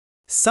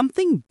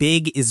Something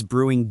big is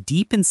brewing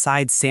deep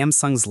inside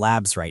Samsung's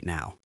labs right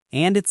now,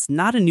 and it's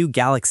not a new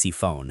Galaxy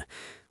phone.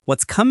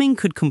 What's coming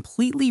could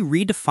completely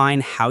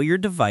redefine how your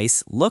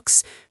device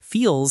looks,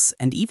 feels,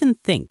 and even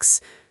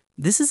thinks.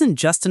 This isn't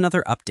just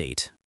another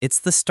update. It's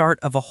the start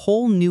of a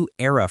whole new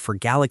era for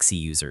Galaxy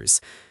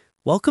users.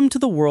 Welcome to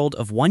the world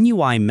of One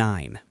UI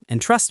 9,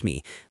 and trust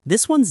me,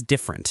 this one's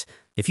different.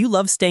 If you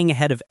love staying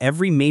ahead of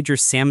every major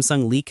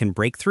Samsung leak and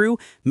breakthrough,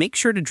 make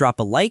sure to drop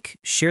a like,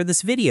 share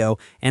this video,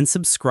 and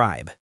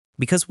subscribe.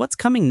 Because what's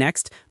coming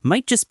next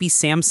might just be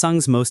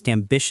Samsung's most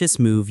ambitious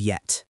move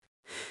yet.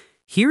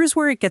 Here's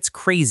where it gets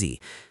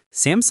crazy.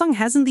 Samsung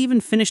hasn't even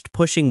finished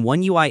pushing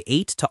One UI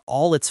 8 to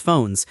all its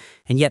phones,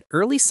 and yet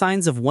early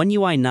signs of One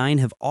UI 9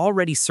 have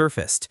already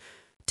surfaced.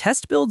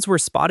 Test builds were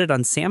spotted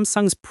on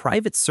Samsung's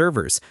private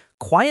servers,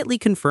 quietly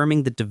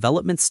confirming that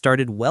development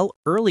started well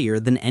earlier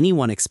than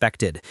anyone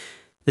expected.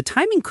 The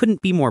timing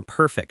couldn't be more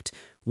perfect.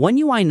 One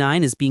UI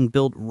 9 is being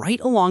built right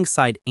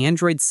alongside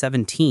Android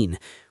 17,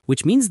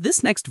 which means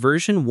this next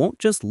version won't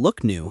just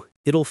look new,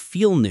 it'll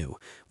feel new,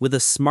 with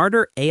a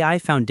smarter AI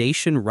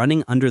foundation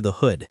running under the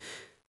hood.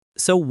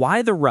 So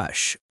why the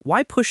rush?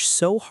 Why push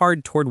so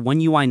hard toward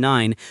One UI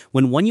 9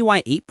 when One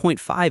UI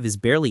 8.5 is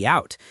barely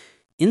out?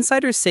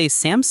 Insiders say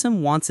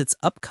Samsung wants its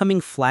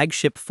upcoming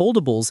flagship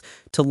foldables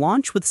to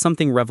launch with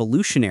something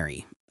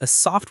revolutionary, a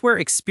software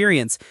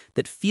experience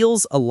that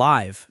feels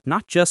alive,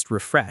 not just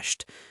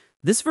refreshed.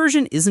 This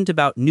version isn't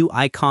about new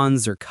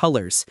icons or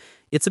colors.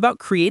 It's about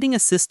creating a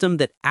system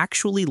that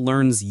actually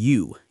learns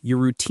you, your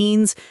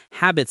routines,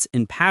 habits,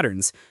 and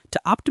patterns to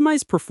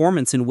optimize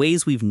performance in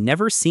ways we've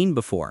never seen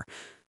before.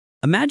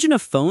 Imagine a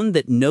phone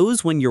that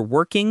knows when you're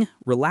working,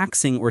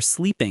 relaxing, or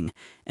sleeping,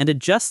 and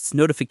adjusts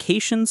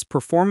notifications,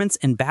 performance,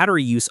 and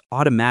battery use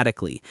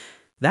automatically.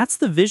 That's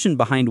the vision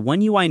behind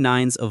One UI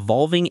 9's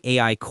evolving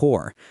AI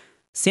core.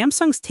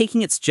 Samsung's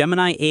taking its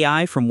Gemini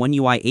AI from One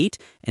UI 8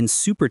 and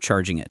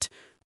supercharging it.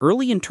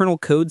 Early internal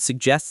code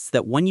suggests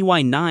that One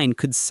UI 9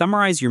 could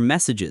summarize your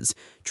messages,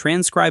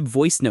 transcribe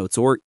voice notes,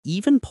 or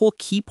even pull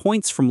key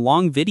points from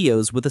long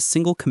videos with a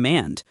single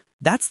command.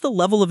 That's the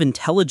level of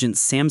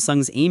intelligence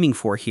Samsung's aiming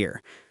for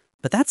here.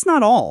 But that's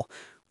not all.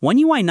 One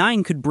UI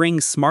 9 could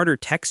bring smarter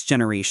text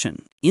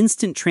generation,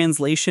 instant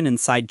translation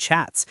inside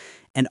chats,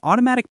 and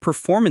automatic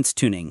performance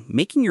tuning,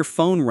 making your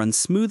phone run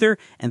smoother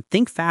and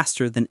think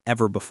faster than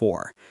ever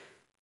before.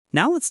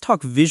 Now let's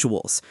talk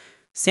visuals.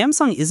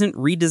 Samsung isn't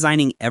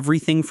redesigning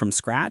everything from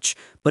scratch,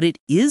 but it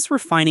is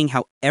refining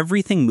how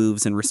everything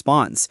moves and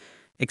responds.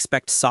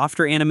 Expect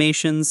softer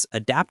animations,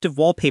 adaptive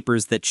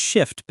wallpapers that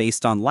shift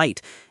based on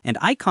light, and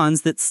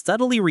icons that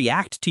subtly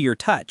react to your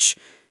touch.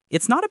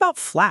 It's not about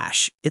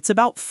flash, it's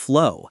about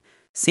flow.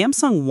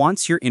 Samsung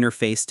wants your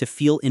interface to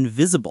feel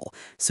invisible,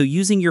 so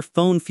using your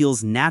phone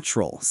feels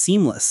natural,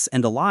 seamless,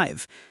 and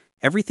alive.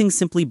 Everything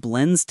simply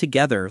blends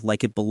together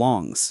like it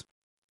belongs.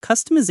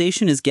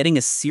 Customization is getting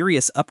a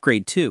serious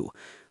upgrade too.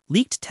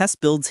 Leaked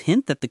test builds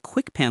hint that the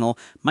Quick Panel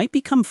might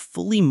become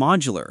fully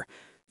modular.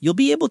 You'll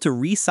be able to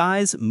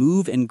resize,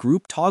 move, and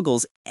group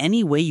toggles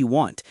any way you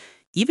want,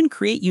 even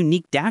create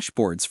unique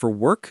dashboards for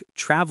work,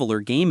 travel, or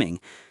gaming.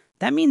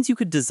 That means you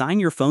could design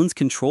your phone's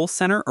control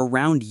center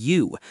around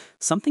you,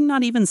 something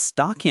not even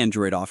stock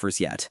Android offers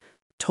yet.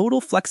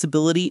 Total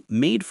flexibility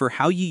made for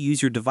how you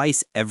use your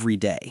device every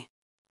day.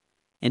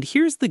 And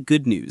here's the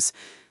good news.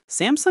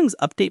 Samsung's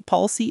update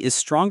policy is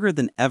stronger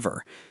than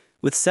ever.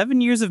 With 7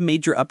 years of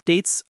major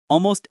updates,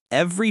 almost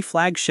every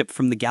flagship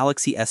from the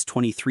Galaxy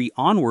S23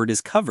 onward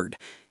is covered,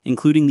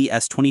 including the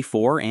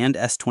S24 and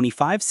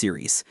S25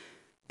 series.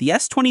 The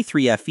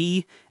S23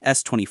 FE,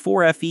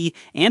 S24 FE,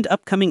 and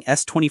upcoming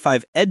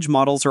S25 Edge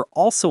models are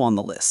also on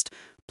the list,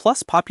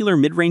 plus popular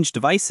mid-range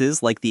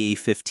devices like the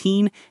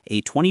A15,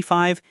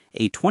 A25,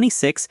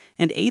 A26,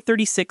 and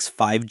A36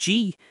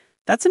 5G.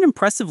 That's an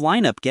impressive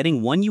lineup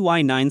getting One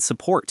UI 9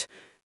 support.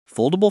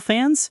 Foldable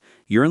fans?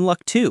 You're in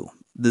luck too.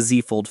 The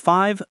Z Fold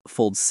 5,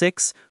 Fold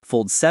 6,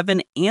 Fold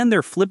 7, and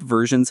their flip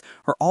versions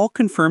are all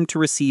confirmed to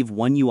receive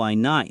One UI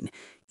 9.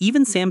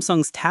 Even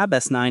Samsung's Tab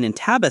S9 and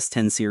Tab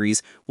S10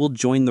 series will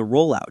join the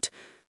rollout.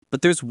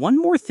 But there's one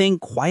more thing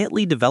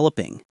quietly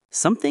developing,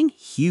 something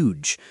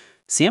huge.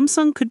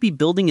 Samsung could be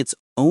building its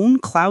own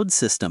cloud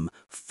system,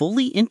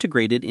 fully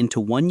integrated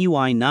into One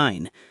UI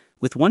 9.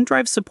 With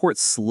OneDrive support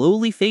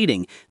slowly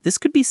fading, this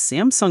could be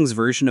Samsung's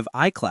version of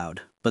iCloud,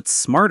 but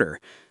smarter.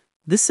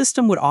 This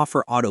system would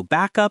offer auto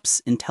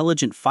backups,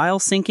 intelligent file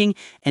syncing,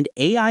 and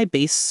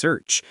AI-based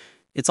search.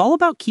 It's all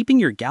about keeping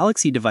your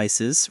Galaxy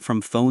devices,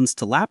 from phones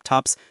to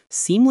laptops,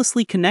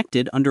 seamlessly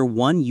connected under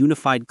one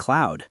unified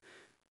cloud.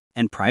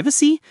 And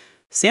privacy?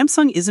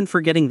 Samsung isn't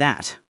forgetting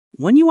that.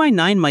 One UI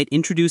 9 might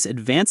introduce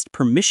advanced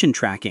permission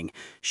tracking,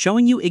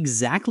 showing you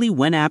exactly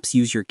when apps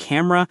use your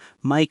camera,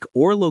 mic,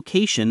 or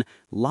location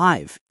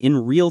live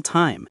in real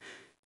time.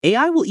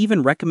 AI will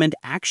even recommend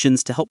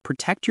actions to help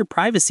protect your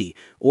privacy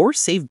or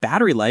save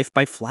battery life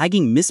by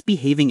flagging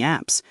misbehaving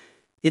apps.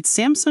 It's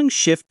Samsung's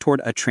shift toward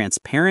a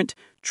transparent,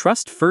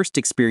 trust-first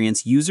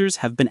experience users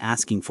have been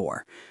asking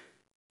for.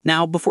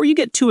 Now, before you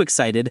get too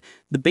excited,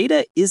 the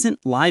beta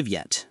isn't live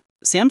yet.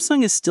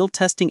 Samsung is still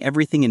testing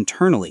everything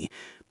internally,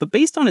 but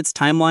based on its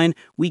timeline,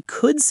 we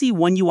could see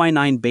One UI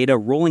 9 beta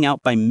rolling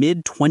out by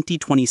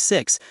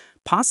mid-2026,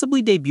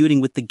 possibly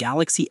debuting with the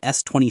Galaxy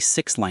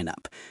S26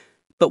 lineup.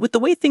 But with the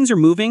way things are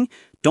moving,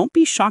 don't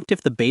be shocked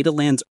if the beta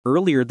lands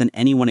earlier than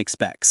anyone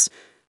expects.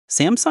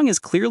 Samsung is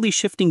clearly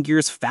shifting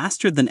gears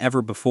faster than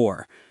ever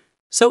before.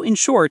 So in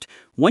short,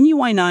 One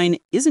UI 9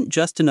 isn't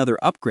just another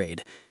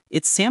upgrade.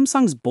 It's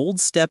Samsung's bold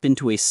step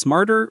into a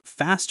smarter,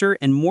 faster,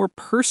 and more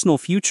personal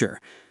future.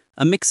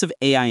 A mix of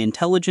AI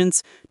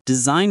intelligence,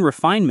 design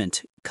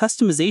refinement,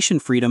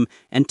 customization freedom,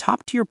 and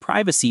top-tier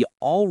privacy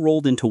all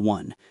rolled into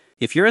one.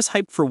 If you're as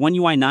hyped for One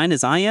UI 9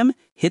 as I am,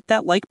 hit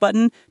that like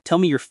button, tell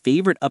me your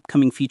favorite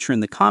upcoming feature in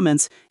the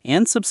comments,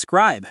 and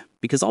subscribe,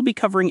 because I'll be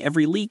covering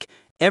every leak,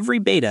 every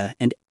beta,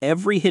 and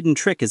every hidden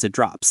trick as it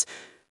drops.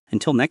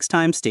 Until next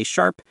time, stay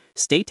sharp,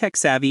 stay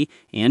tech-savvy,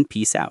 and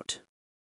peace out.